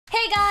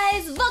Hey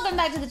guys, welcome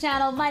back to the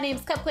channel. My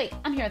name's Cupquake.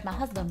 I'm here with my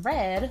husband,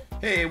 Red.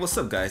 Hey, what's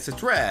up guys?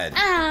 It's Red.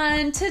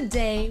 And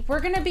today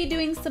we're gonna be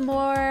doing some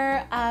more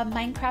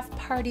Minecraft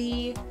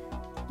party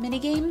mini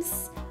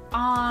games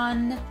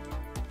on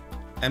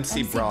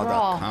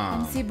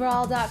MCBrawl.com.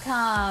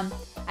 MCBrawl.com.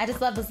 I just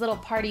love this little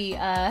party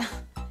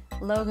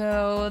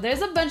logo.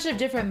 There's a bunch of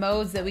different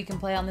modes that we can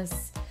play on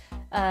this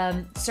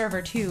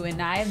server too,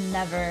 and I've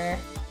never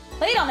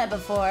played on it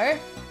before.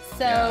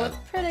 So it's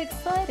pretty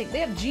exciting. They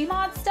have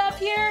Gmod stuff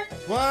here.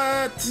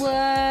 What?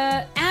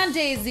 What? And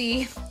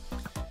Daisy.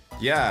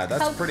 Yeah,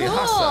 that's How pretty cool.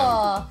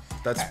 awesome.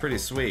 That's pretty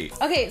sweet.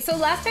 Okay, so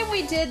last time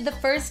we did the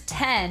first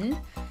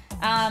 10.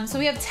 So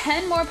we have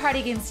 10 more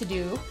party games to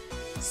do.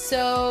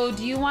 So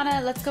do you want to,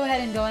 let's go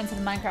ahead and go into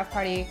the Minecraft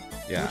party.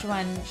 Yeah. Which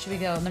one should we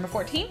go? Number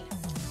 14?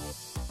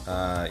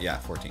 Yeah,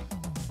 14.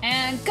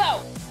 And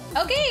go.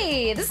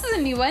 Okay, this is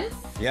a new one.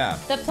 Yeah.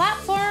 The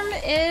platform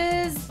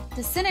is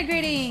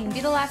disintegrating.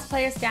 Be the last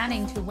player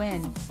standing to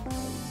win.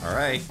 All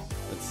right.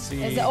 Let's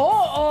see.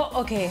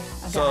 Okay.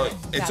 So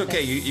it's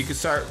okay. You can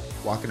start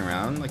walking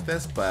around like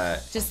this,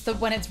 but just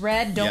when it's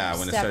red, don't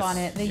when step on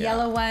it. The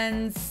yellow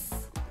ones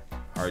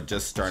are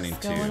just starting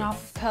to going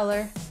off of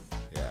color.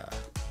 Yeah.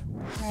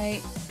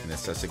 Right. And it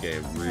starts to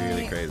get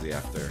really crazy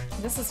after.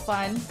 This is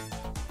fun.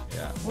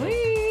 Yeah.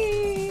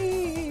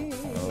 Whee!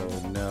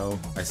 Oh no!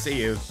 I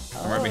see you.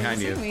 I'm right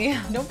behind you. Me.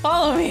 Don't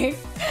follow me.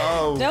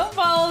 Oh. Don't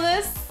follow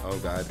this. Oh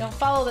god. Don't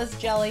follow this,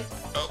 Jelly.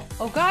 Oh.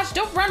 Oh gosh!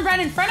 Don't run right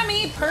in front of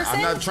me, person.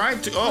 I'm not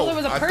trying to. Oh, there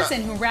was a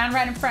person who ran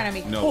right in front of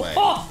me. No way.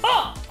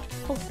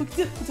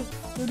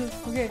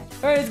 Okay.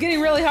 All right, it's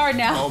getting really hard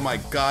now. Oh my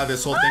god!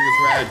 This whole thing is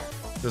red.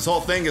 This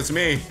whole thing is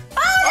me.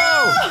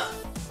 Oh!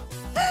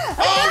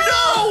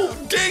 Oh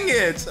no! Dang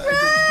it! I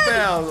just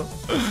fell.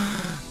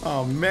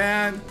 Oh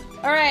man.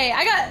 All right,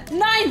 I got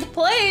 9th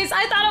place.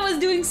 I thought I was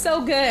doing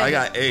so good. I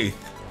got 8th.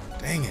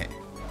 Dang it.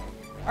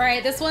 All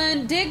right, this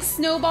one: dig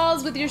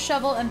snowballs with your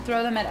shovel and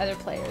throw them at other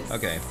players.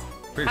 Okay.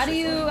 How do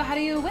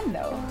you win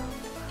though?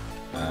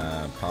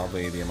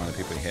 Probably the amount of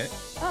people you hit.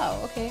 Oh,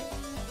 okay.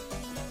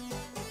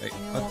 Hey,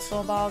 What?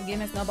 Snowball, give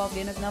me snowballs,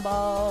 give me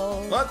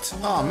snowballs. What?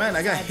 Oh man,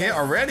 I got hit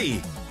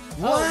already.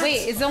 What? Oh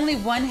wait, it's only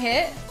one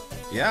hit?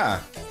 Yeah.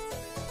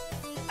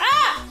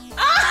 Ah!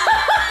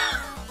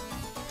 Ah!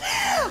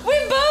 We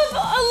both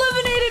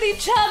eliminated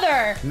each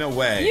other. No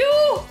way.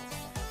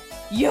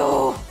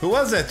 You. Who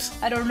was it?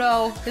 I don't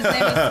know. His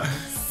name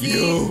is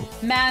You.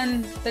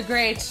 Man the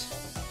Great.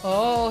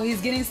 Oh,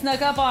 he's getting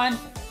snuck up on.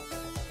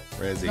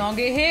 Where is he? Don't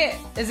get hit.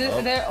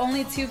 Are there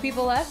only 2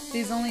 people left?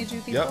 These only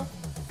 2 people? Yep.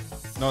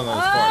 No,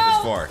 there's 4.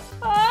 There's 4.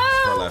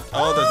 Oh, 4 left.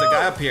 Oh, there's a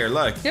guy up here.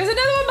 Look. There's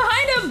another one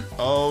behind him.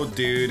 Oh,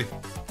 dude.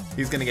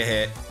 He's gonna get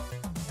hit.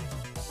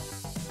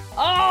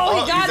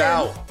 Oh, he got he's him.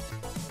 out.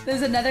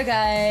 There's another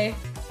guy.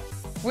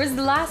 Where's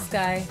the last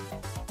guy?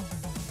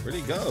 Where'd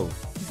he go?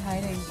 He's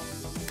hiding.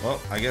 Well,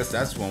 I guess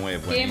that's one way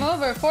of winning. Game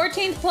over.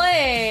 14th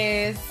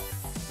place.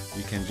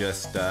 You can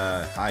just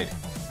hide.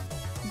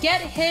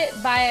 Get hit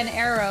by an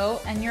arrow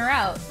and you're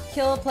out.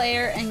 Kill a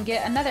player and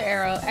get another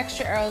arrow.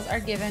 Extra arrows are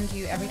given to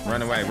you every 20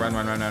 Run away. seconds.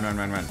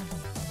 Run.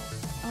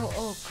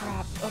 Oh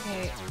crap.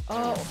 Okay.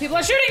 Oh, people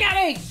are shooting at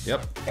me.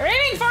 Yep. They're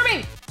aiming for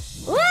me.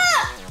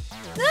 Ah!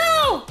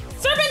 No!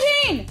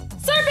 Serpentine!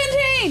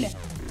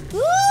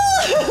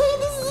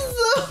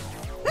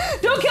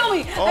 Don't kill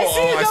me! Oh, I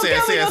see you! I see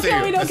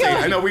you. Don't kill me!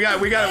 I know, we gotta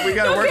work.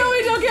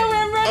 Don't kill me!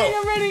 I'm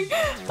running!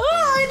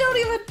 Oh, I don't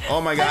even...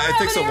 Oh my god, it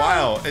takes a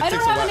while. I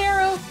don't have an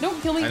arrow. Don't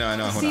kill me. I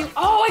know, hold on.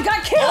 Oh, I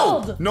got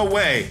killed! Oh, no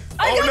way.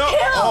 I got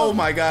killed! Oh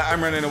my god,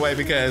 I'm running away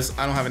because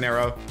I don't have an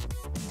arrow.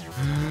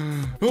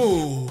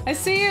 Oh. I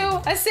see you!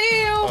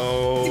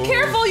 Oh. Be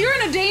careful, you're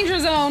in a danger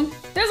zone.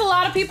 There's a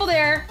lot of people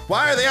there.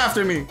 Why are they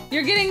after me?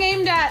 You're getting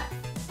aimed at.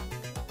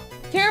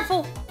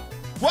 Careful.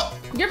 What?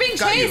 You're being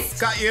chased.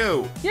 Got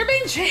you. You're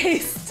being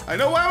chased. I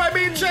know. Why am I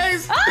being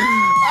chased?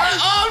 Ah!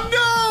 Oh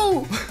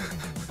no!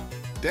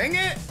 Dang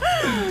it.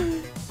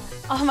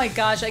 Oh my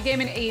gosh, I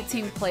came in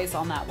 18th place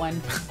on that one.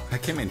 I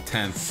came in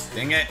 10th.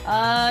 Dang it.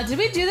 Did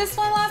we do this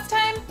one last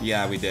time?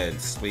 Yeah, we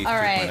did. Sweet. All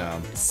right.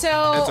 3.0.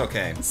 So it's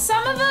okay.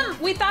 Some of them,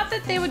 we thought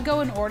that they would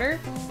go in order,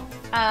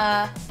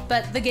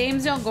 but the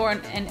games don't go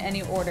in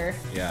any order.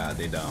 Yeah,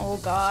 they don't. Oh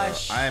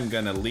gosh. So I am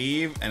gonna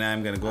leave and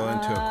I'm gonna go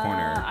into a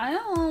corner. I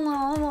don't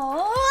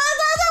know.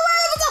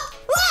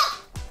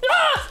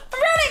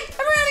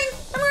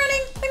 I'm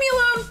running. Leave me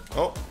alone.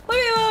 Oh.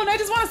 Leave me alone. I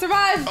just want to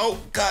survive. Oh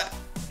God.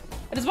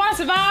 I just want to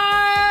survive.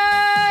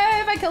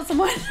 I killed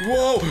someone.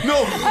 Whoa!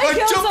 No! I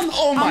killed jumped! some.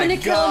 Oh my I'm gonna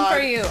god! kill him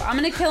for you. I'm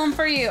gonna kill him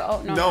for you.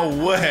 Oh no! No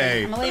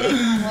way! I'm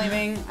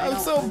leaving. I'm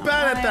so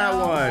bad at that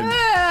one.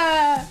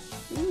 Ah.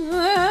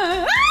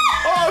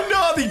 Oh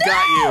no! He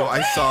got you.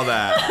 I saw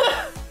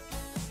that.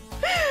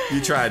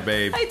 You tried,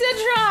 babe. I did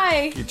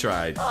try. You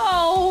tried.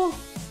 Oh,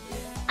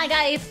 I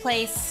got 8th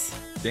place.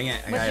 Dang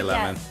it! I got What'd you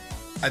 11.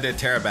 I did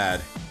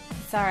bad.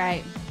 It's all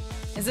right.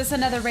 Is this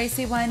another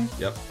racy one?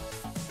 Yep.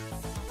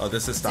 Oh,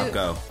 this is stop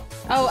go.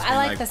 Oh, I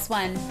like this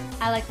one.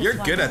 I like this You're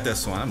one. good at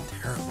this one. I'm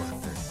terrible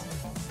at this.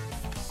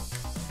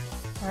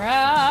 All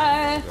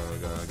right.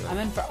 Go. I'm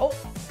in for. Oh,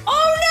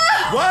 Oh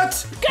no!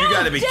 What? You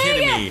gotta be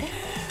kidding me.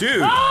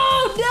 Dude.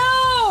 Oh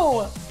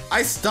no!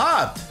 I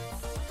stopped.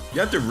 You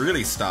have to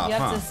really stop, You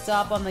have to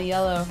stop on the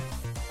yellow.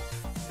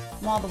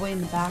 I'm all the way in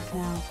the back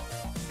now.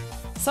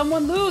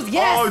 Someone lose.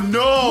 Yes! Oh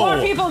no!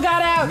 More people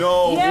got out.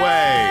 No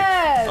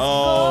yes! way.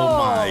 Oh go,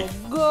 my.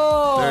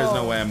 Go. There's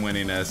no way I'm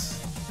winning this.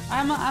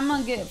 I'm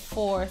gonna get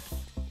 4th.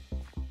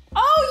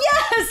 Oh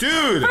yes!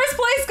 Dude! First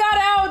place got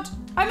out.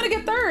 I'm gonna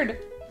get 3rd.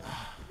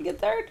 You get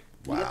 3rd?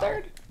 Wow. You get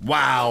 3rd?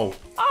 Wow.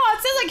 Oh,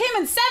 it says I came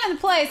in 7th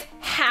place.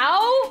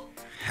 How?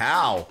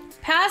 How?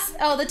 Past,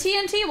 oh, the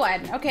TNT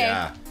one. Okay.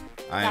 Yeah.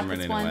 I am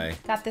running away.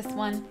 Got this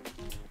one.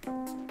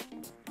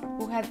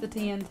 Who has the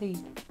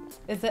TNT?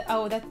 Is it?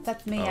 Oh,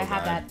 that's me. Oh, I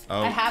have God. that.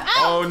 Oh. I have.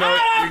 Oh, no.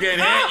 You're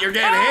getting hit. You're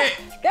getting hit.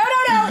 No,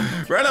 no,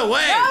 no. Run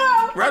away.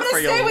 No. Run for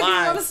your life.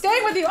 I'm gonna stay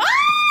with you. Ah!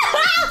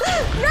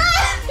 No.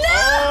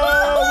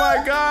 Oh,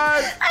 my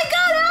God. I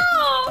got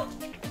out.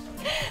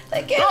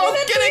 They gave me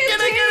the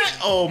Get it.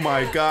 Oh,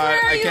 my God.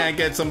 I can't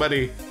get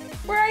somebody.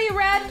 Where are you,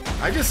 Red?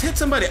 I just hit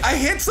somebody. I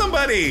hit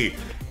somebody.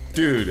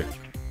 Dude,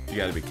 you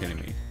gotta be kidding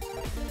me.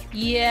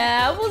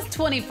 Yeah, it was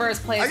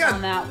 21st place I got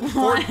on that one.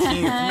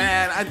 14th,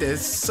 man. I did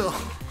so.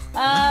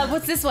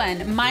 What's this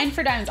one? Mine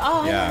for diamonds.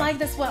 Oh, Yeah. I don't like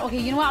this one. Okay,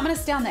 you know what? I'm gonna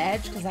stay on the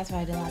edge because that's what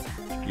I did last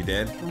time. You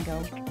did? I'm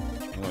gonna go.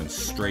 I went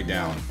straight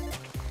down.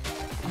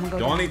 I'm gonna go.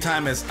 The down. only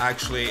time it's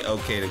actually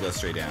okay to go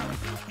straight down.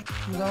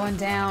 I'm going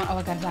down. Oh,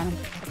 I got a diamond.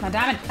 That's my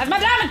diamond. That's my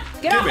diamond.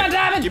 Get off my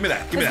diamond. Give me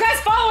that. Give me This that.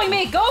 guy's following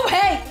me. Go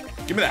away.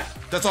 Give me that.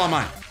 That's all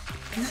mine.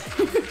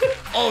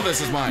 All of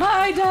this is mine.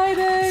 My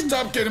diamond.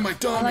 Stop getting my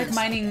diamonds. I like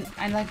mining.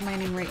 I like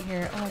mining right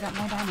here. Oh, I got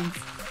more diamonds.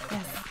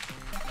 Yes.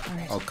 All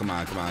right. Oh, come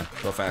on.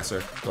 Go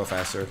faster. Go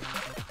faster.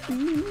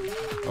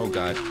 Oh,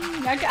 God.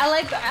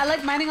 I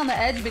like mining on the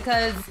edge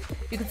because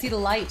you can see the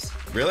light.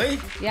 Really?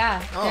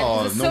 Yeah.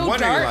 Oh, it's no so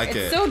wonder you dark. like it.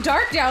 It's so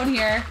dark down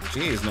here.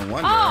 Jeez, no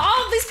wonder. Oh,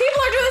 all of these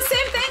people are doing the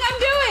same thing I'm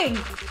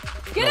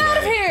doing. Get No out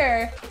of way.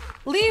 here.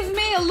 Leave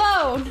me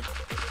alone.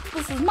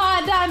 This is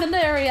my diamond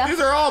area. These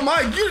are all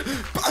mine.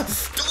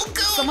 Don't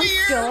go Someone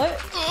here. steal it.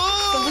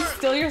 Someone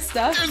steal your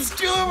stuff. You're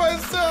stealing my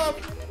stuff.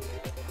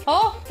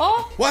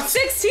 Oh. What?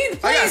 16th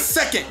place. I got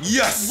second.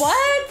 Yes.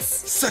 What?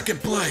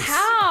 Second place.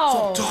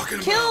 How? That's what I'm talking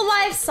Kill about.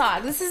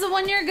 livestock. This is the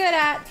one you're good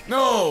at.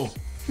 No,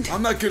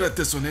 I'm not good at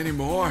this one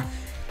anymore.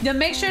 Now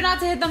make sure not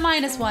to hit the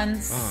minus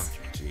ones. Oh,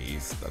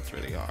 jeez, that's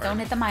really hard. Don't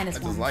hit the minus I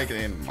ones. just like it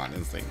in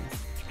minus things.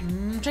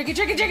 Tricky.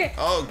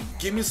 Oh,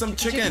 give me some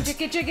chickens.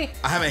 Tricky.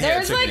 I haven't hit a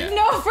There's chicken like yet.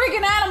 no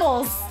freaking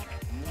animals.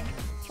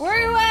 Where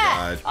are you my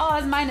at? God. Oh,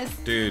 it's minus.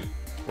 Dude,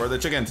 where are the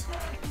chickens?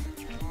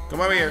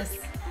 Come over here. Minus.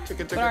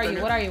 Chicken.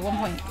 What are you? 1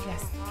 point.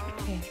 Yes.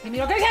 Okay. Give me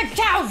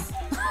cows.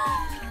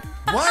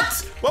 What?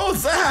 What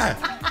was that?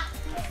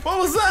 What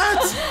was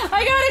that?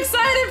 I got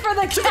excited for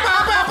the Chicka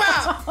bow, bow,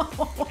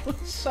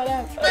 cow. Shut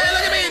up. Hey,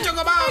 look at me,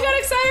 Choco Bow. I got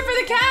excited for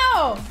the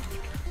cow.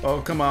 Oh,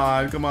 come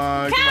on,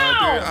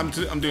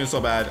 dude. I'm doing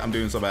so bad.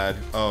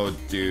 Oh,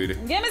 dude.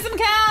 Give me some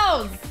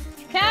cows.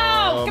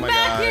 Cow, Oh come my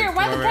back God. here.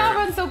 Why Come the over cow here.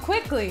 run so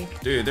quickly?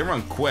 Dude, they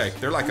run quick.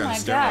 They're like Oh on my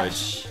steroids.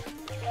 gosh.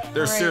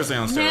 They're All right. seriously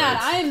on steroids. Man,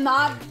 I am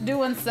not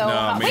doing so No,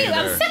 hot. me Wait,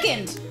 neither. I'm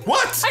second.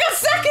 What? I got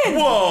second.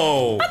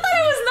 Whoa! I thought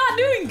I was not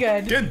doing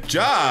good. Good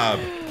job.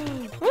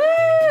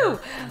 Woo!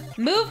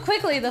 Move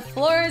quickly. The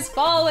floor is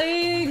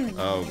falling.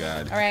 Oh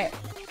God. All right.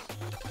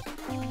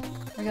 Here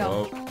we go.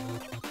 Whoa.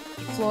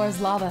 The floor is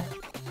lava.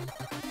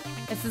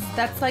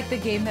 That's like the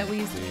game that we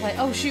used to play.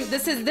 Oh shoot!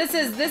 This is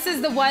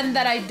the one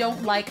that I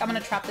don't like. I'm gonna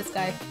trap this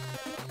guy.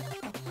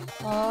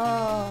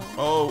 Oh.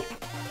 Oh.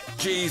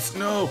 Jeez,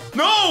 no.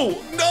 No!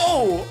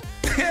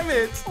 Damn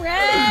it.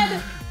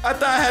 Red. I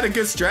thought I had a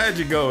good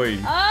strategy going.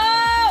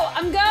 Oh,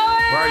 I'm going.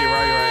 Where are you?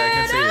 I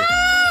can't see you.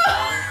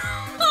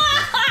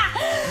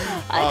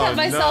 I cut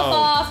myself no.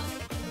 off.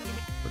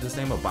 What's his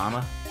name?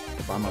 Obama?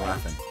 Obama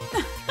laughing.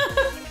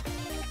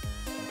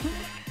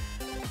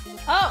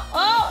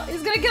 Oh,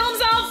 he's gonna kill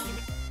himself.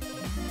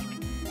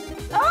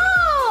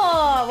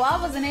 Oh, well, I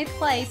was in 8th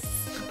place.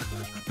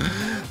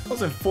 I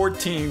was in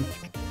 14.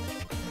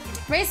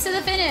 Race to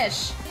the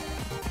finish.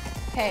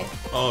 Okay.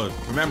 Oh,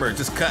 remember,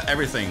 just cut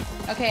everything.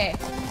 Okay.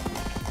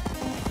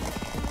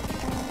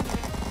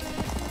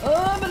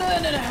 Oh,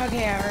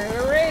 okay,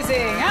 we're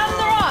racing. On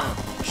the rock.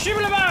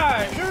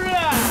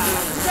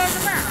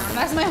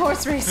 That's my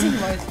horse racing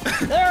voice.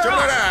 They're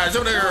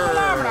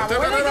off. Where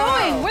are they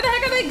going? Where the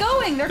heck are they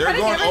going? They're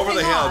cutting going everything over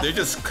the hill. off. They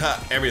just cut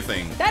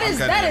everything. That I'm is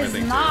cutting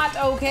everything, too. not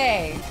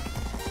okay.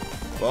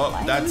 Well,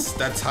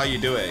 that's how you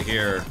do it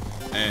here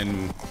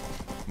in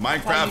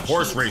Minecraft you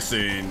horse cheat.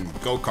 racing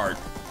go-kart.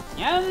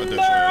 And Edition.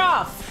 they're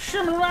off.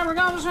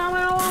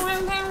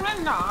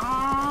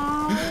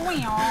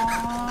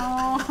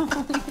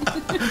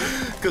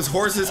 Because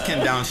horses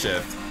can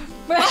downshift.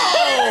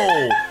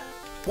 Oh!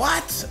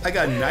 What? I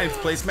got 9th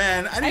place,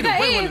 man. I need to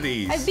win one of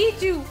these. I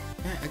beat you.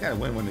 Man, I gotta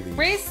win one of these.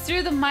 Race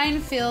through the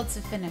minefield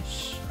to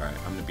finish. All right,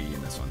 I'm gonna beat you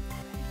in this one.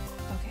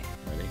 Okay.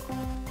 Ready? Okay.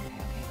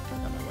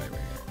 Got my way right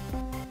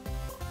here.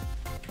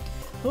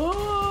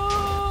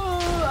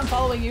 Oh, I'm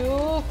following you.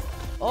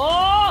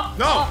 Oh!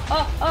 No!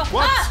 Oh,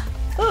 What? Ah!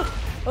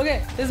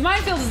 Okay, this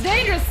minefield is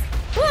dangerous.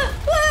 No!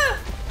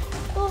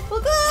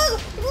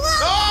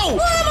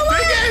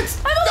 Dang it!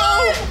 I'm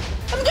alive!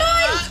 I'm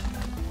going!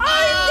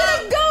 I'm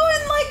gonna go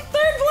in like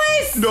 3rd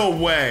place! No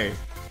way!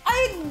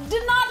 I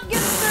did not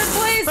get 3rd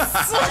place!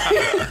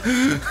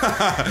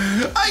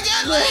 I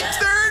got like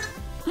 3rd!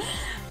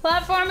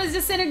 Platform is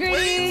disintegrating.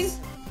 Please.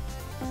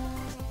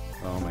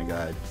 Oh my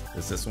god.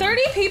 Is this one?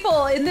 30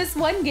 people in this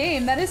one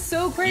game. That is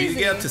so crazy. You can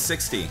get up to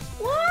 60.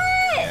 What?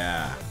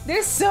 Yeah.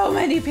 There's so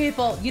many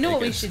people. You know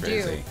what we It's should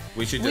crazy. do?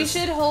 We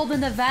should hold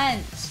an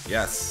event.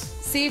 Yes.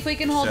 See if we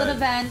can hold an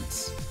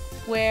event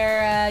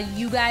where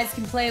you guys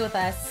can play with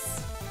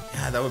us.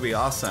 Yeah, that would be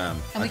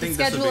awesome. And we I can think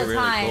this schedule would be a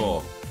time. really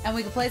cool. And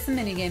we can play some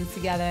mini games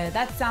together.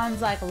 That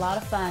sounds like a lot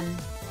of fun.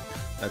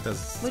 That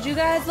does. Would you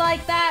guys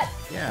like that?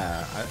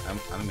 Yeah,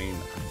 I mean,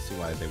 I don't see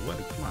why they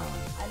wouldn't. Come on.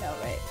 I know,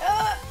 right?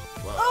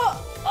 Whoa.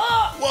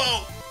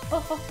 Whoa!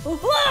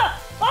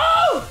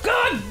 Oh,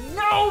 God,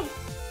 no!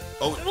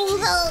 Oh,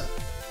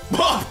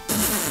 Whoa.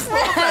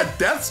 That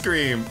death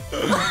scream.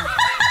 Leave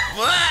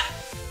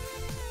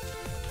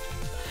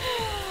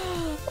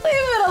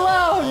it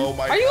alone. Oh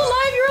my Are you God.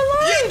 alive? You're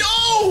alive. Yeah, no!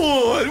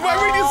 Why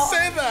would you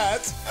say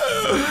that?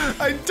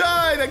 I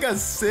died. I got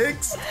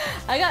 6.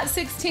 I got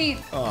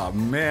 16th. Oh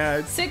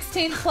man.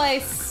 16th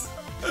place.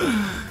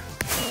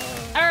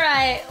 All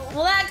right.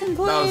 Well, that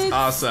concludes. That was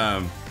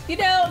awesome. You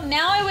know,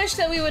 now I wish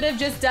that we would have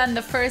just done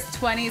the first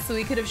 20 so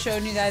we could have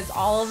shown you guys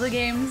all of the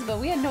games, but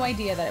we had no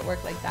idea that it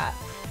worked like that.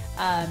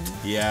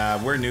 Yeah,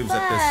 we're noobs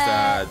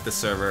at this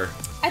server.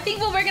 I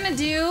think what we're gonna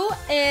do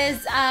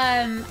is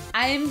I'm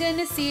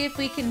gonna see if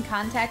we can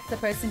contact the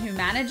person who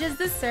manages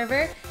this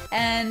server,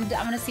 and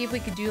I'm gonna see if we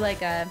could do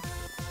like a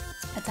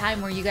time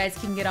where you guys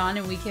can get on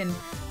and we can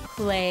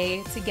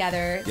play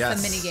together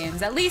some mini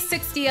games. At least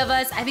 60 of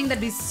us. I think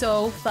that'd be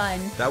so fun.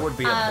 That would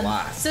be a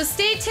blast. So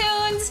stay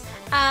tuned.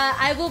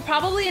 I will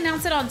probably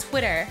announce it on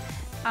Twitter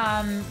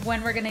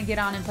when we're gonna get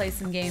on and play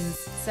some games.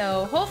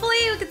 So hopefully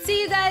we can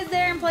see you guys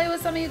there and play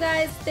with some of you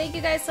guys. Thank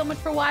you guys so much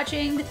for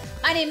watching.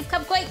 My name is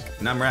Cupquake.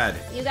 And I'm Red.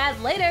 See you guys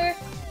later.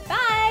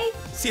 Bye.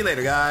 See you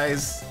later,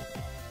 guys.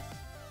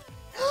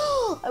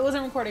 I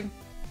wasn't recording.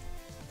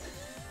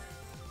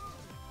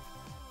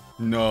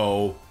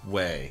 No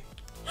way.